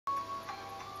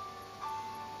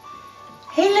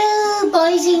Hello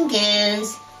boys and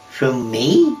girls, from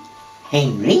me,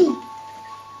 Henry,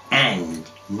 and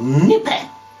Nipper.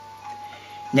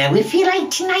 Now if you like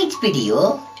tonight's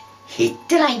video, hit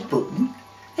the like button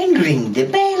and ring the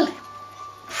bell.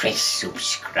 Press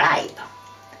subscribe.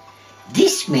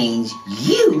 This means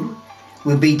you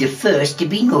will be the first to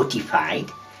be notified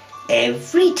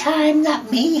every time that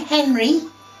me, Henry,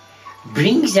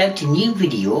 brings out a new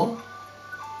video.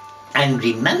 And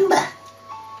remember,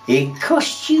 it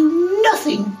costs you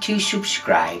nothing to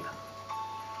subscribe.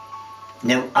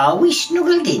 Now are we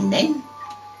snuggled in then?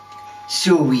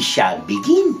 So we shall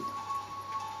begin.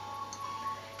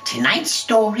 Tonight's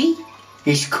story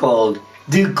is called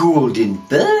The Golden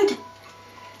Bird,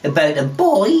 about a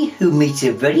boy who meets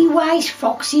a very wise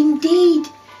fox indeed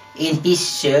in his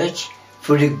search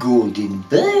for a golden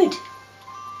bird.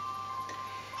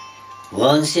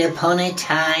 Once upon a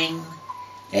time,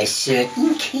 a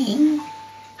certain king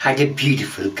had a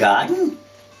beautiful garden,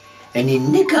 and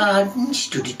in the garden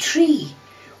stood a tree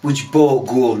which bore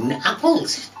golden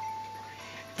apples.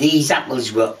 These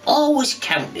apples were always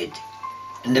counted,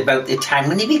 and about the time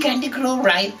when they began to grow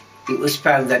ripe, it was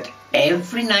found that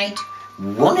every night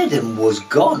one of them was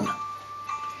gone.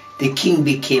 The king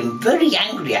became very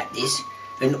angry at this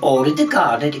and ordered the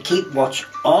gardener to keep watch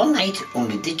all night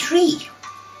under the tree.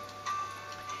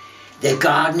 The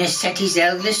gardener set his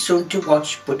eldest son to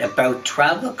watch, but about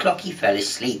 12 o'clock he fell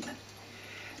asleep.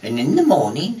 And in the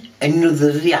morning, another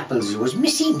of the apples was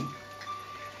missing.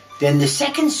 Then the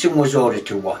second son was ordered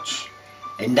to watch,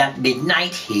 and at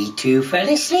midnight he too fell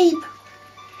asleep.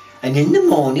 And in the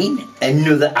morning,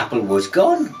 another apple was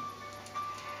gone.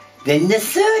 Then the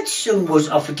third son was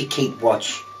offered to keep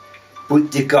watch,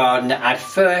 but the gardener at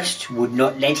first would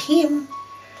not let him,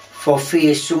 for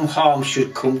fear some harm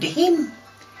should come to him.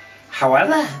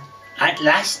 However, at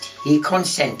last he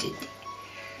consented,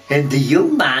 and the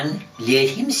young man laid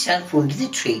himself under the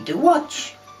tree to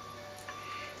watch.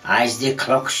 As the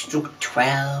clock struck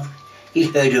 12, he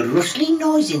heard a rustling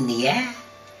noise in the air,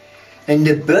 and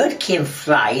the bird came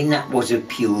flying that was of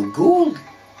pure gold.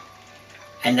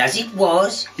 And as it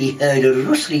was, he heard a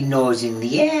rustling noise in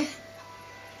the air,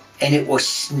 and it was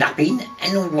snapping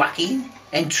and whacking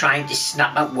and trying to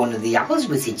snap at one of the apples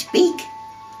with its beak.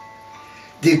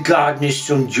 The gardener's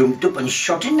son jumped up and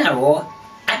shot an arrow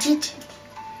at it,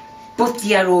 but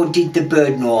the arrow did the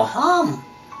bird no harm,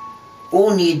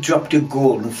 only it dropped a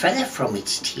golden feather from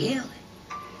its tail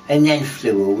and then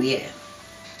flew away.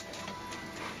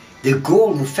 The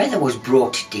golden feather was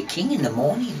brought to the king in the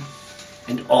morning,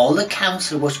 and all the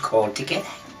council was called together.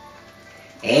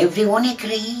 Everyone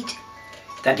agreed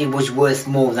that it was worth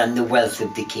more than the wealth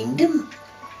of the kingdom,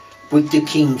 but the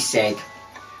king said,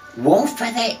 "One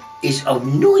feather is of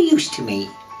no use to me.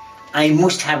 I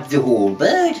must have the whole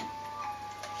bird."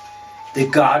 The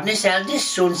gardener's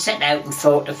eldest son set out and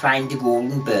thought to find the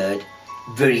golden bird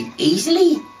very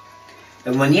easily.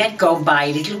 And when he had gone by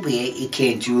a little way, he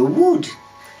came to a wood.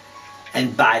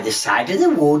 And by the side of the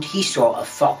wood, he saw a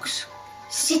fox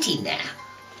sitting there.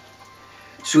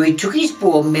 So he took his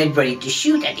bow and made ready to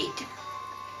shoot at it.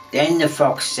 Then the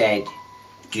fox said,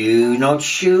 "Do not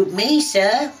shoot me,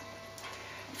 sir,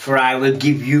 for I will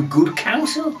give you good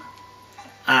counsel.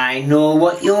 I know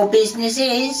what your business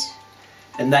is,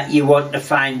 and that you want to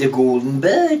find the golden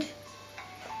bird.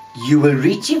 You will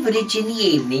reach a village in the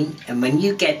evening, and when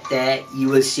you get there, you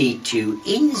will see two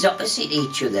inns opposite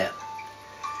each other,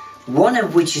 one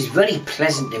of which is very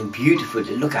pleasant and beautiful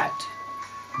to look at.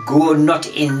 Go not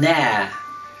in there,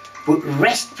 but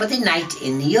rest for the night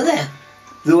in the other,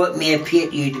 though it may appear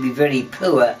to you to be very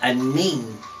poor and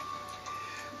mean."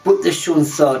 But the son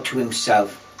thought to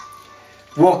himself,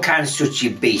 "What can such a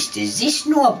beast as this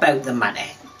know about the matter?"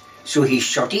 So he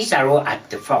shot his arrow at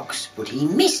the fox, but he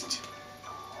missed.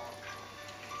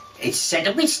 It set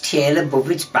up its tail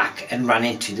above its back and ran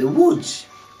into the woods.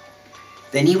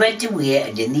 Then he went away,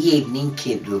 and in the evening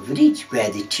came to a village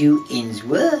where the two inns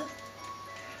were.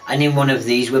 And in one of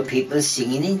these were people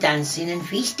singing and dancing and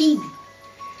feasting,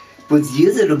 but the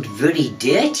other looked very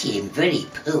dirty and very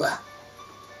poor.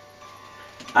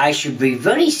 "I should be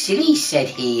very silly," said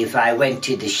he, "if I went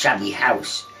to the shabby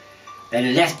house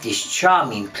and left this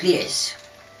charming place."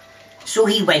 So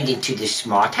he went into the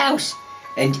smart house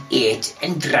and ate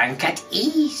and drank at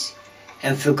ease,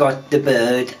 and forgot the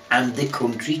bird and the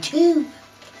country too.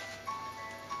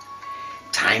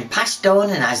 Time passed on,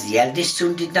 and as the eldest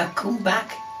son did not come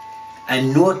back,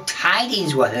 and no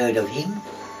tidings were heard of him,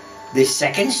 the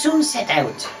second son set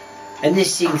out, and the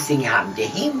same thing happened to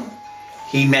him.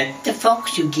 He met the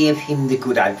fox, who gave him the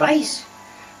good advice,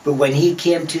 but when he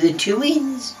came to the two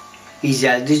inns, His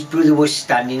eldest brother was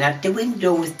standing at the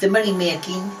window with the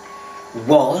merrymaking,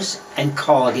 and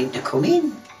called him to come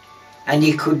in. And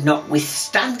he could not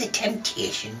withstand the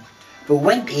temptation, but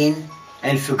went in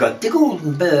and forgot the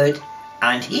golden bird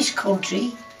and his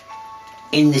country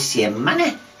in the same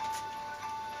manner.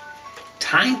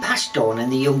 Time passed on,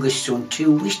 and the youngest son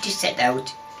too wished to set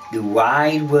out the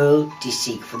wide world to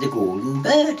seek for the golden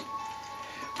bird.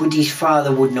 But his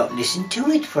father would not listen to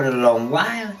it for a long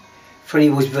while, for he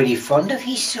was very fond of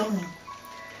his son,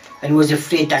 and was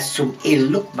afraid that some ill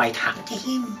luck might happen to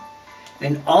him,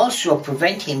 and also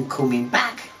prevent him coming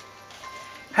back.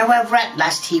 However, at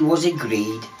last he was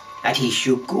agreed that he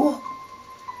should go,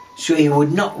 so he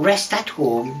would not rest at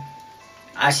home.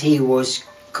 As he was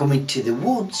coming to the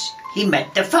woods, he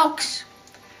met the fox,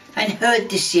 and heard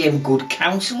the same good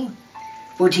counsel,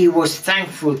 but he was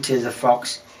thankful to the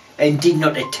fox, and did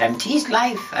not attempt his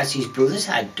life as his brothers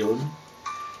had done.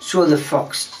 So the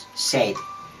fox said,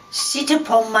 "Sit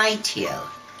upon my tail,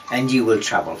 and you will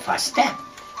travel faster."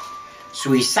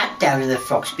 So he sat down, and the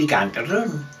fox began to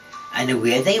run, and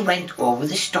away they went over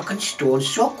the stock and stone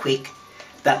so quick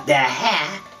that their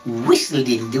hair whistled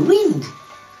in the wind.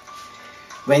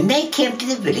 When they came to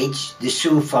the village, the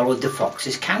son followed the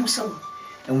fox's counsel,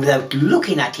 and without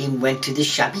looking at him went to the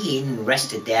shabby inn and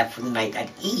rested there for the night at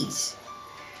ease.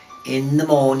 In the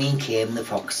morning came the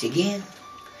fox again,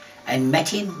 and met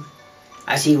him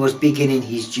as he was beginning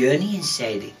his journey, and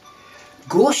said,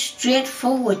 "Go straight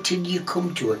forward till you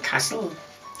come to a castle,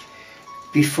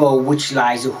 before which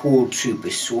lies a whole troop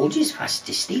of soldiers fast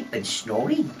asleep and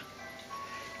snoring.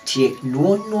 Take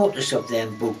no notice of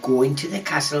them, but go into the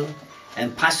castle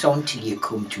and pass on till you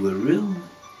come to a room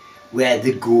where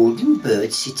the golden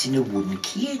bird sits in a wooden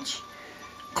cage.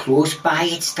 Close by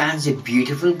it stands a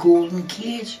beautiful golden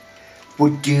cage,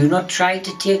 but do not try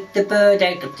to take the bird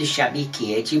out of the shabby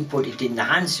cage and put it in the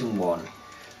handsome one,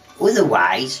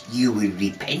 otherwise you will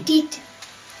repent it."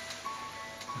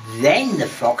 Then the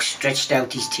fox stretched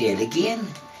out his tail again,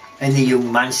 and the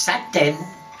young man sat down,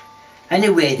 and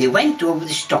away they went over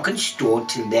the stock and stone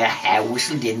till their hair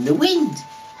whistled in the wind.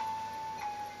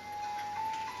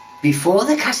 Before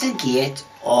the castle gate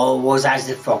all was as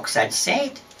the fox had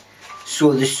said,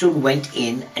 so the son went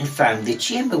in and found the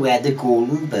chamber where the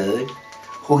golden bird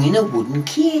hung in a wooden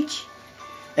cage,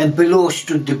 and below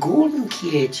stood the golden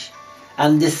cage,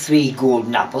 and the 3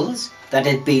 golden apples that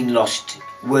had been lost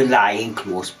were lying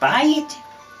close by it.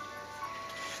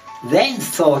 Then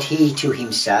thought he to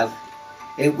himself,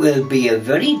 "It will be a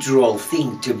very droll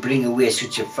thing to bring away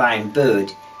such a fine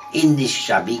bird in this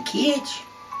shabby cage."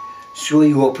 So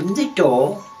he opened the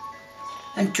door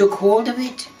and took hold of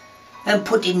it and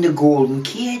put in the golden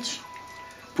cage.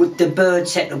 But the bird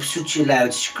set up such a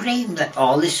loud scream that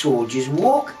all the soldiers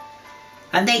woke,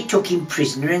 and they took him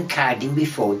prisoner and carried him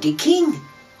before the king.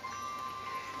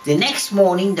 The next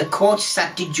morning the court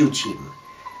sat to judge him,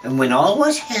 and when all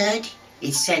was heard,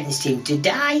 it sentenced him to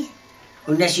die,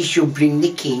 unless he should bring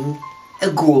the king a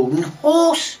golden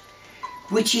horse,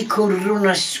 which he could run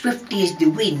as swiftly as the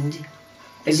wind,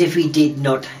 as if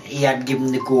he had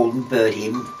given the golden bird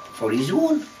him for his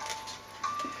own.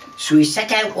 So he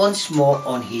set out once more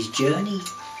on his journey,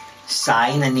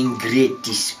 sighing and in great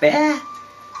despair,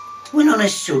 when on a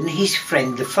sudden his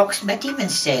friend the fox met him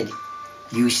and said,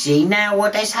 "You see now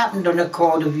what has happened on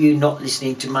account of you not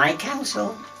listening to my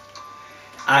counsel.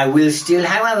 I will still,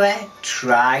 however,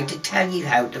 try to tell you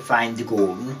how to find the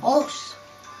golden horse.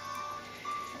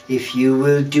 If you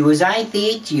will do as I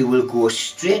bid, you will go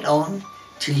straight on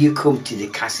till you come to the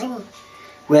castle,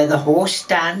 where the horse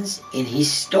stands in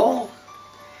his stall.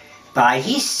 By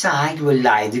his side will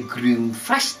lie the groom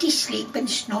fast asleep and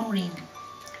snoring.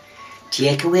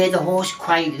 Take away the horse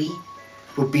quietly,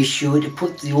 but be sure to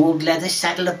put the old leather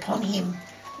saddle upon him,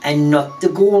 and not the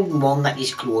golden one that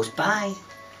is close by."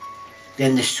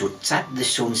 Then the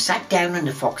son sat down on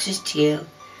the fox's tail,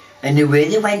 and away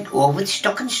they went over the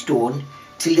stock and stone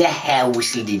till their hair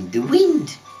whistled in the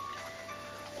wind.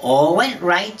 All went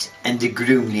right, and the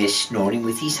groom lay snoring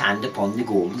with his hand upon the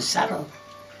golden saddle.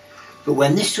 But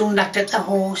when the son looked at the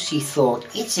horse, he thought,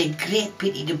 "It's a great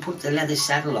pity to put the leather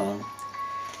saddle on.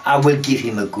 I will give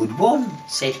him a good one,"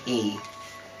 said he.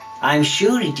 "I'm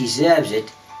sure he deserves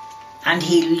it." And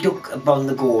he looked upon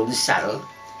the golden saddle.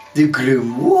 The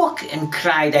groom woke and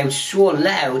cried out so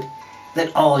loud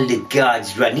that all the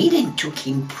guards ran in and took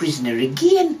him prisoner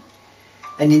again.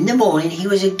 And in the morning he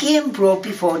was again brought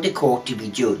before the court to be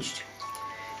judged.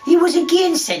 He was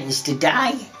again sentenced to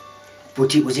die,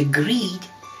 but it was agreed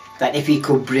that if he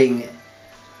could bring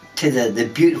to the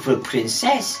beautiful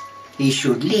princess, he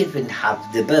should live and have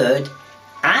the bird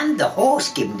and the horse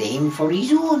given to him for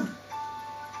his own.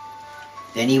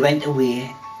 Then he went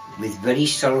away with very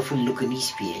sorrowful look on his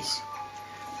face.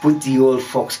 But the old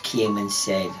fox came and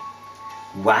said,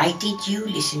 "Why did you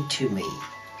listen to me?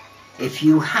 If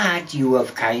you had, you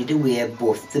have carried away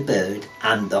both the bird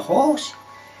and the horse.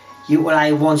 Yet will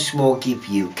I once more give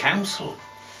you counsel.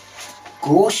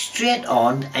 Go straight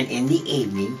on, and in the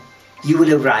evening you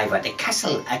will arrive at the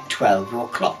castle at 12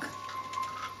 o'clock.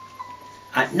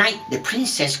 At night the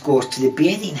princess goes to the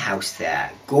bathing house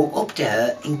there. Go up to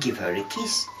her and give her a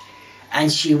kiss,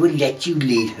 and she will let you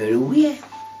lead her away.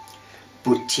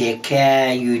 But take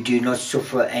care you do not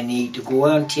suffer any to go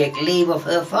and take leave of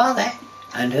her father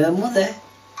and her mother."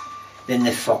 Then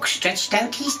the fox stretched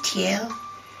out his tail,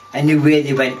 and away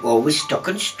they went over stock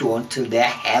and stone till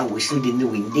their hair whistled in the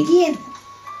wind again.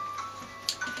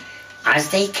 As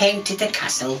they came to the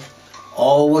castle,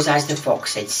 all was as the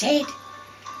fox had said,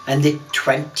 and at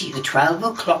 12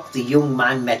 o'clock the young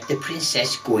man met the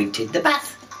princess going to the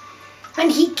bath,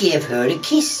 and he gave her a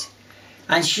kiss,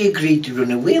 and she agreed to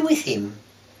run away with him,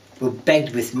 but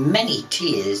begged with many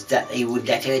tears that they would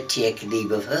let her take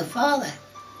leave of her father.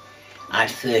 At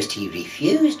first he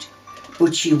refused,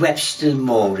 but she wept still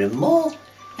more and more,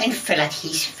 and fell at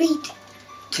his feet,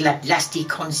 till at last he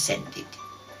consented.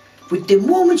 But the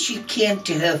moment she came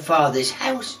to her father's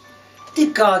house, the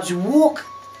guards woke,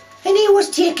 and he was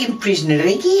taken prisoner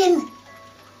again.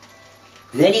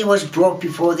 Then he was brought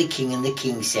before the king, and the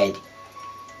king said,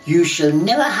 "You shall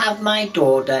never have my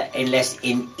daughter unless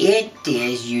in 8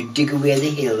 days you dig away the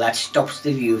hill that stops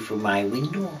the view from my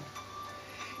window."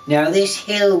 Now this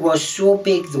hill was so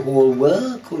big the whole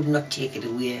world could not take it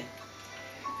away.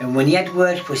 And when he had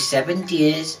worked for 7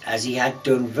 days, as he had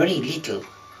done very little,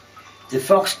 the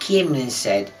fox came in and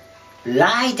said,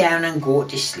 "Lie down and go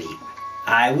to sleep.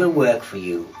 I will work for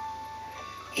you."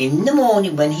 In the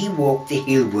morning when he woke, the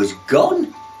hill was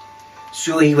gone.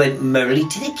 So he went merrily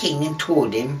to the king and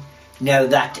told him, now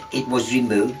that it was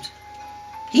removed,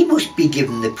 he must be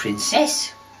given the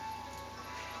princess.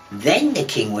 Then the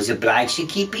king was obliged to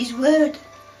keep his word,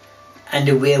 and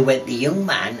away went the young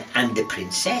man and the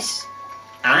princess.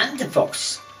 And the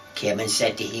fox came and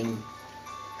said to him,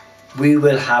 "We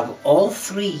will have all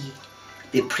three,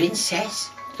 the princess,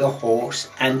 the horse,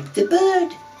 and the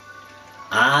bird."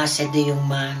 "Ah," said the young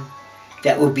man,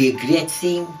 "that would be a great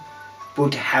thing,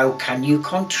 but how can you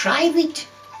contrive it?"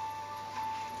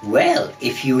 "Well,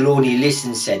 if you'll only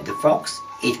listen," said the fox,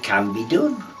 "it can be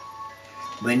done.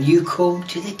 When you come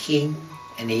to the king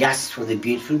and he asks for the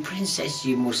beautiful princess,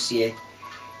 you must say,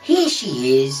 'Here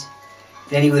she is.'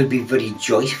 Then he will be very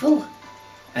joyful,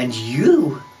 and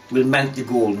you will mount the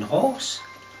golden horse,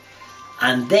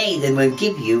 and they then will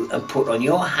give you and put on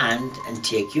your hand and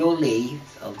take your leave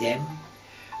of them,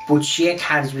 but shake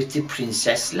hands with the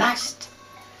princess last.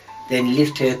 Then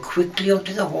lift her quickly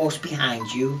onto the horse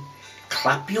behind you,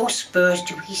 clap your spurs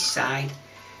to his side,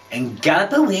 and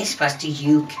gallop away as fast as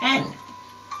you can."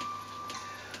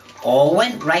 All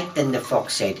went right. Then the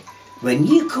fox said, "When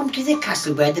you come to the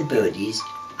castle where the bird is,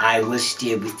 I will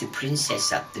stay with the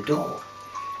princess at the door,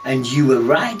 and you will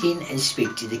ride in and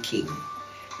speak to the king.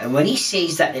 And when he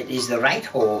sees that it is the right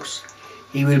horse,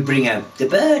 he will bring out the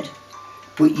bird.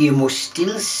 But you must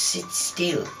still sit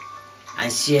still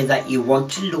and say that you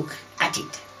want to look at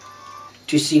it,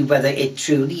 to see whether it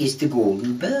truly is the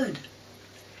golden bird.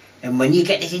 And when you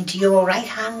get it into your right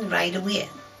hand, ride away."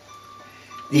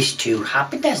 This too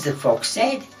happened as the fox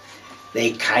said.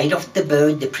 They carried off the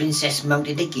bird, the princess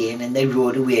mounted again, and they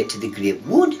rode away to the great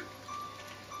wood.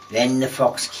 Then the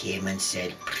fox came and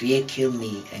said, "Pray kill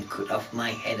me and cut off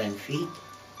my head and feet."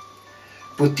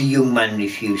 But the young man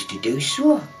refused to do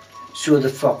so. So the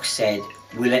fox said,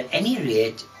 "Will at any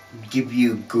rate give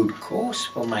you good cause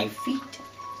for my feet.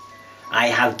 I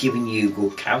have given you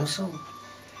good counsel.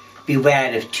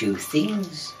 Beware of 2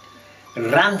 things.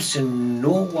 Ransom no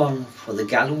one for the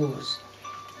gallows,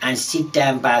 and sit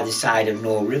down by the side of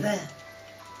no river."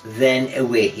 Then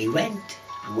away he went.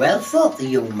 Well, thought the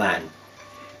young man,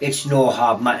 it's no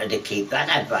hard matter to keep that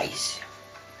advice.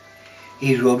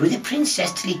 He rode with the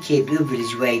princess till he came to a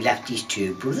village where he left his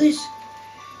 2 brothers.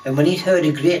 And when he'd heard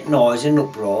a great noise and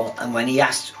uproar, and when he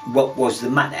asked what was the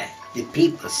matter, the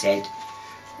people said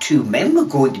 2 men were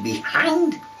going to be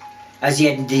hanged. As he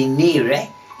had nearer,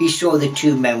 he saw the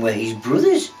 2 men were his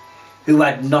brothers, who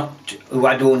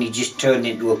had only just turned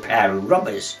into a pair of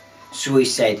robbers. So he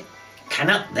said,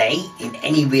 "Cannot they in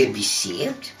any way be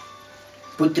saved?"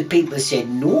 But the people said,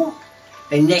 "No,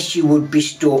 unless you would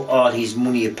bestow all his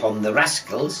money upon the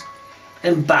rascals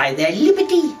and buy their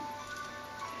liberty."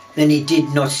 Then he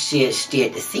did not stay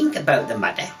to think about the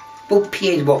matter, but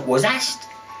paid what was asked,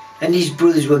 and his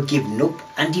brothers were given up,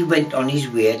 and he went on his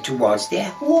way towards their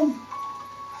home.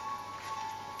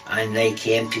 and they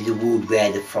came to the wood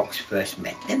where the fox first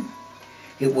met them.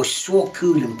 It was so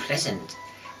cool and pleasant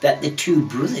that the two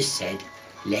brothers said,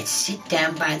 "Let's sit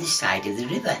down by the side of the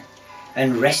river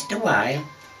and rest a while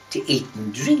to eat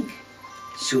and drink."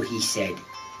 So he said,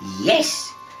 "Yes,"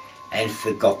 and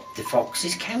forgot the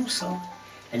fox's counsel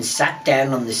and sat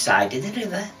down on the side of the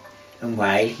river, and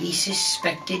while he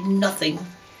suspected nothing,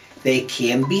 they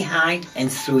came behind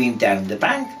and threw him down the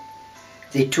bank.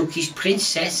 They took his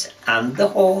princess and the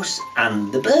horse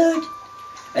and the bird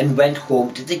and went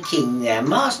home to the king their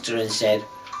master and said,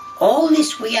 "All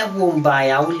this we have won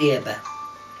by our labour."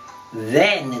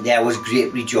 Then there was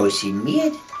great rejoicing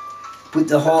made, but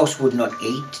the horse would not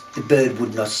eat, the bird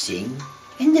would not sing,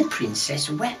 and the princess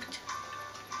wept.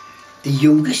 The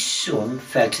youngest son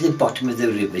fell to the bottom of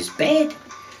the river's bed.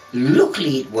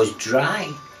 Luckily it was dry,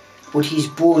 but his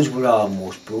bones were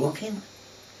almost broken,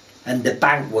 and the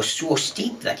bank was so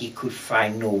steep that he could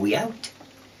find no way out.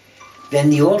 Then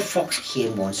the old fox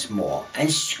came once more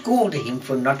and scolded him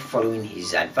for not following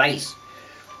his advice.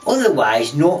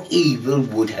 Otherwise no evil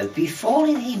would have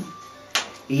befallen him.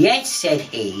 "Yet," said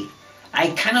he, "I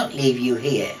cannot leave you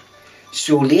here,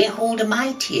 so lay hold of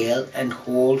my tail and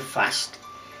hold fast."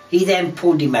 He then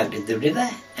pulled him out of the river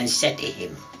and said to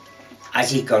him,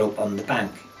 as he got up on the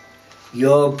bank,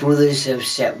 "Your brothers have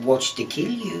set watch to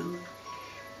kill you,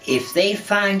 if they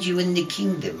find you in the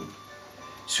kingdom."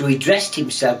 So he dressed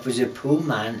himself as a poor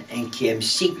man and came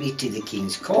secretly to the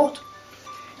king's court,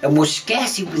 and was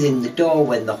scarcely within the door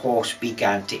when the horse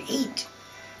began to eat,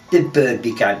 the bird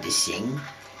began to sing,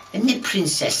 and the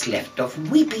princess left off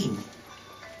weeping.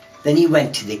 Then he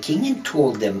went to the king and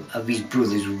told them of his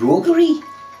brother's roguery,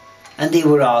 and they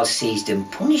were all seized and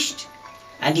punished,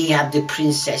 and he had the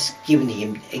princess given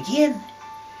him again.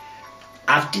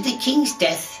 After the king's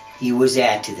death, he was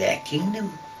heir to their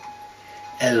kingdom.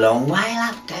 A long while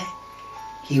after,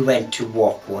 he went to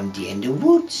walk one day in the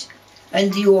woods,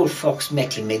 and the old fox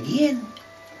met him again,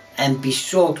 and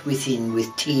besought within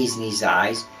with tears in his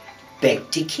eyes,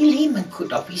 begged to kill him and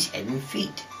cut off his head and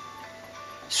feet.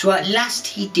 So at last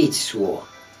he did so,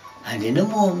 and in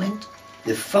a moment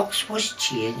the fox was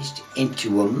changed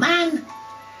into a man,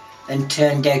 and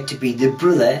turned out to be the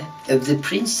brother of the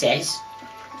princess,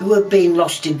 who had been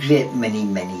lost a great many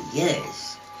years.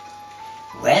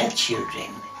 Well,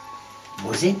 children,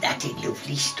 wasn't that a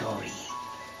lovely story?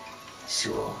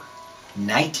 So,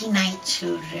 nighty-night,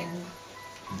 children,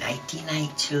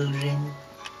 nighty-night, children,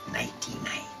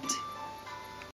 nighty-night.